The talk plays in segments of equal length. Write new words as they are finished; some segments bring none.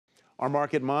Our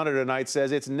market monitor tonight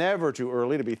says it's never too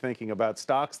early to be thinking about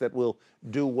stocks that will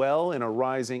do well in a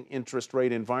rising interest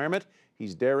rate environment.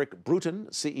 He's Derek Bruton,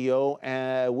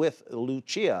 CEO with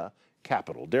Lucia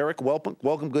Capital. Derek,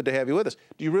 welcome. Good to have you with us.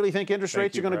 Do you really think interest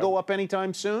rates are going to go up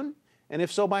anytime soon? And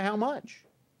if so, by how much?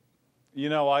 You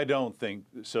know, I don't think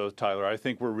so, Tyler. I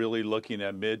think we're really looking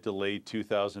at mid to late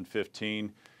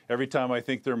 2015. Every time I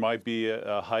think there might be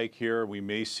a hike here, we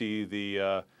may see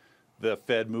the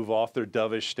Fed move off their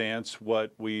dovish stance.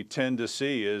 What we tend to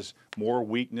see is more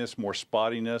weakness, more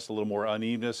spottiness, a little more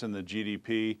unevenness in the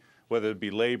GDP, whether it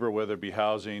be labor, whether it be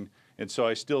housing. And so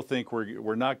I still think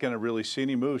we're not going to really see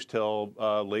any moves till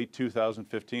late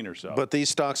 2015 or so. But these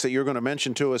stocks that you're going to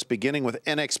mention to us, beginning with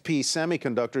NXP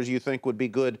Semiconductors, you think would be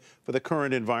good for the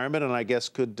current environment and I guess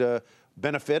could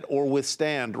benefit or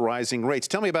withstand rising rates.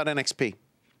 Tell me about NXP.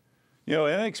 You know,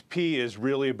 NXP is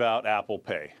really about Apple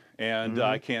Pay. And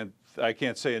I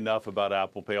can't say enough about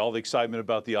Apple Pay. All the excitement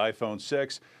about the iPhone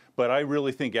 6. But I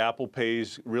really think Apple Pay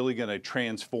is really going to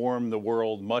transform the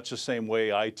world much the same way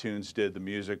iTunes did the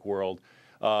music world.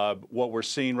 What we're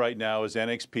seeing right now is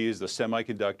NXP, is the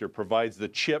semiconductor, provides the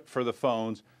chip for the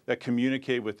phones that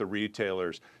communicate with the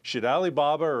retailers. Should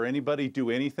Alibaba or anybody do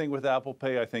anything with Apple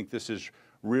Pay, I think this is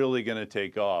really going to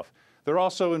take off. They're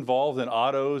also involved in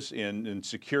autos, in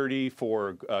security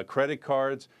for credit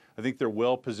cards. I think they're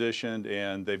well positioned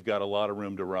and they've got a lot of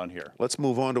room to run here. Let's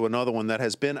move on to another one that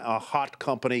has been a hot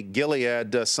company,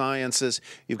 Gilead Sciences.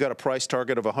 You've got a price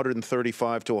target of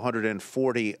 135 to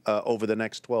 140 over the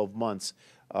next 12 months.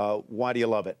 Why do you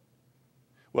love it?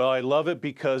 Well, I love it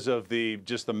because of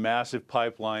just the massive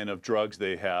pipeline of drugs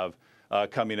they have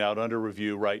coming out under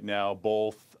review right now,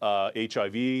 both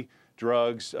HIV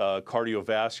drugs,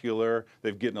 cardiovascular.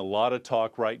 They're getting a lot of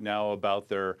talk right now about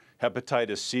their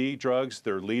hepatitis C drugs.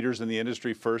 They're leaders in the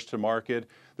industry, first to market.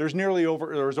 There's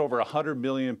over 100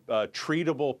 million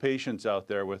treatable patients out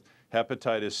there with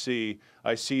hepatitis C.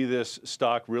 I see this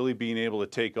stock really being able to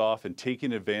take off and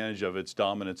taking advantage of its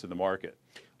dominance in the market.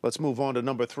 Let's move on to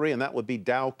number 3, and that would be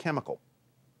Dow Chemical.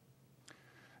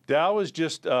 Dow is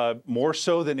just more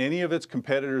so than any of its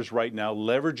competitors right now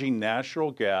leveraging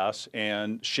natural gas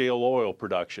and shale oil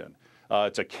production.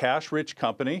 It's a cash-rich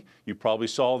company. You probably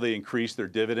saw they increased their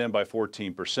dividend by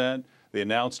 14%. They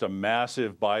announced a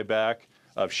massive buyback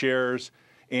of shares.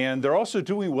 And they're also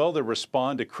doing well to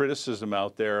respond to criticism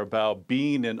out there about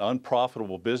being in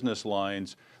unprofitable business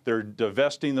lines. They're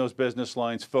divesting those business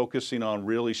lines, focusing on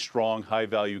really strong,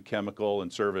 high-value chemical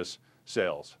and service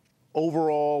sales.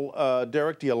 Overall,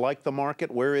 Derek, do you like the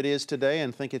market where it is today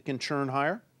and think it can churn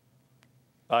higher?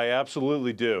 I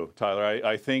absolutely do, Tyler.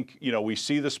 I think, you know, we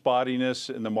see the spottiness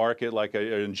in the market, like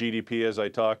in GDP, as I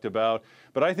talked about.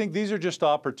 But I think these are just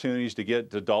opportunities to get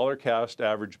the dollar cost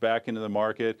average back into the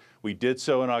market. We did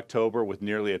so in October with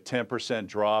nearly a 10%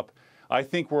 drop. I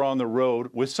think we're on the road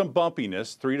with some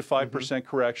bumpiness, 3 to 5%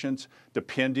 corrections,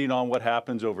 depending on what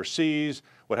happens overseas,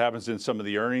 what happens in some of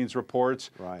the earnings reports.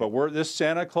 Right. But this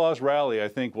Santa Claus rally, I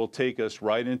think, will take us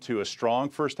right into a strong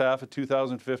first half of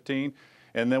 2015,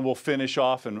 and then we'll finish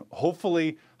off in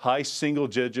hopefully high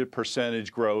single-digit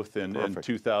percentage growth in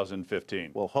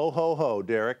 2015. Well, ho, ho, ho,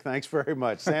 Derek. Thanks very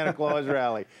much. Santa Claus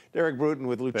rally. Derek Bruton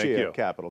with Lucia Capital.